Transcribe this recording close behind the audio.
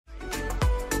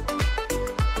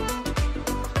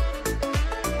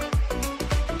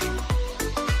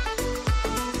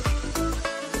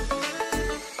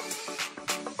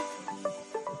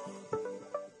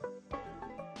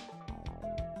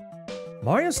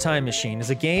Mario's Time Machine is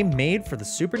a game made for the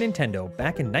Super Nintendo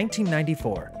back in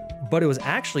 1994, but it was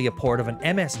actually a port of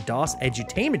an MS-DOS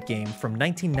edutainment game from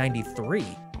 1993.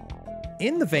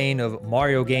 In the vein of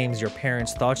Mario games your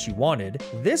parents thought you wanted,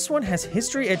 this one has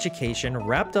history education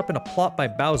wrapped up in a plot by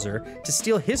Bowser to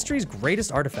steal history's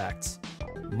greatest artifacts.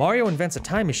 Mario invents a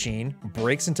time machine,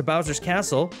 breaks into Bowser's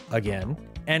castle, again,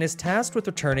 and is tasked with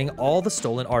returning all the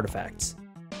stolen artifacts.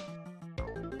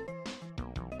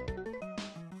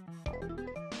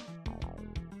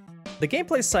 The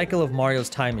gameplay cycle of Mario's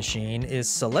Time Machine is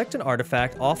select an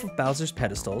artifact off of Bowser's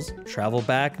pedestals, travel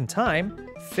back in time,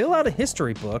 fill out a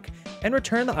history book, and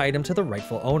return the item to the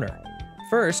rightful owner.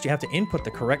 First, you have to input the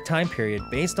correct time period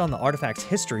based on the artifact's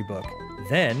history book.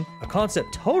 Then, a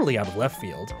concept totally out of left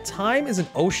field, time is an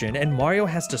ocean and Mario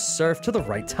has to surf to the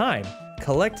right time.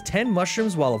 Collect 10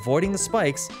 mushrooms while avoiding the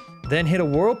spikes, then hit a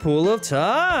whirlpool of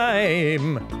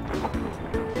time!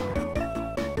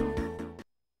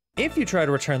 If you try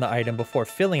to return the item before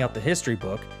filling out the history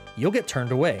book, you'll get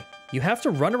turned away. You have to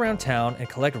run around town and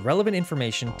collect relevant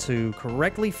information to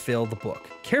correctly fill the book.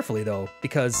 Carefully though,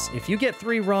 because if you get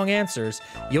 3 wrong answers,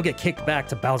 you'll get kicked back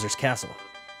to Bowser's castle.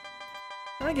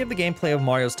 I give the gameplay of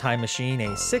Mario's Time Machine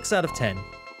a 6 out of 10.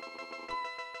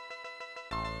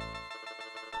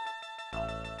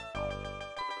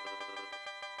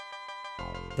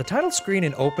 The title screen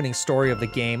and opening story of the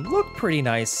game look pretty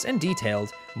nice and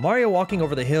detailed. Mario walking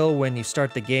over the hill when you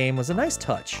start the game was a nice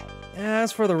touch.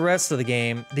 As for the rest of the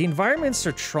game, the environments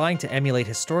are trying to emulate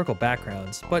historical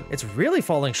backgrounds, but it's really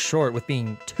falling short with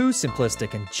being too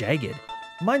simplistic and jagged.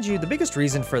 Mind you, the biggest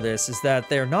reason for this is that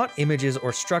they're not images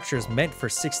or structures meant for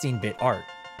 16-bit art.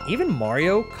 Even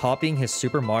Mario copying his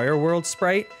Super Mario World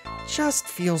sprite just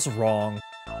feels wrong.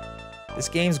 This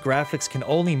game's graphics can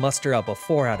only muster up a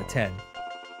 4 out of 10.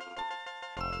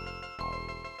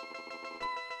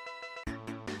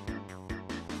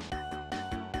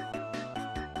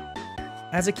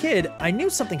 As a kid, I knew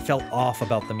something felt off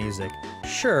about the music.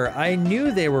 Sure, I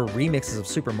knew they were remixes of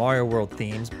Super Mario World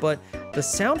themes, but the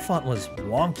sound font was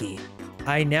wonky.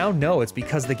 I now know it's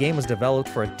because the game was developed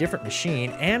for a different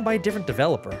machine and by a different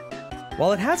developer.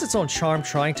 While it has its own charm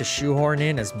trying to shoehorn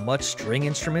in as much string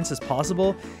instruments as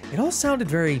possible, it all sounded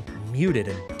very muted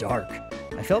and dark.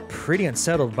 I felt pretty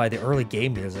unsettled by the early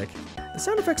game music. The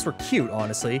sound effects were cute,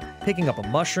 honestly, picking up a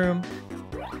mushroom,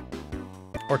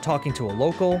 or talking to a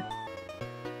local.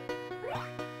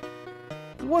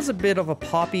 Was a bit of a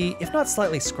poppy, if not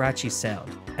slightly scratchy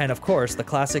sound. And of course, the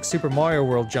classic Super Mario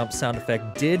World jump sound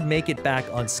effect did make it back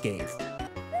unscathed.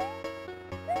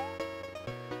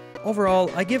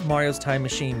 Overall, I give Mario's Time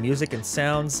Machine music and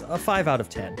sounds a 5 out of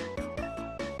 10.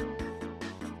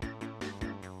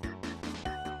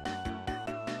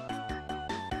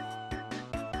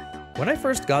 When I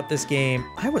first got this game,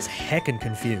 I was heckin'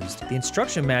 confused. The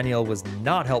instruction manual was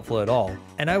not helpful at all,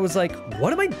 and I was like,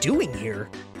 what am I doing here?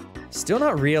 Still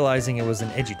not realizing it was an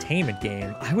edutainment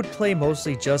game, I would play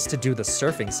mostly just to do the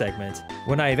surfing segment.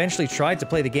 When I eventually tried to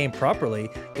play the game properly,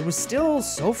 it was still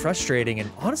so frustrating and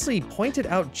honestly pointed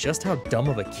out just how dumb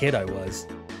of a kid I was.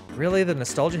 Really, the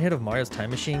nostalgia hit of Mario's Time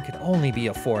Machine could only be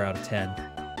a 4 out of 10.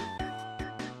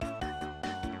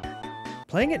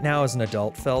 Playing it now as an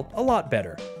adult felt a lot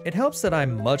better. It helps that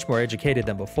I'm much more educated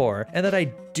than before, and that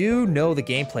I do know the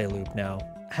gameplay loop now.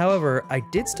 However, I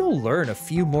did still learn a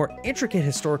few more intricate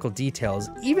historical details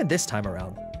even this time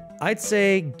around. I'd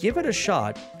say give it a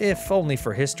shot, if only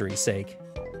for history's sake.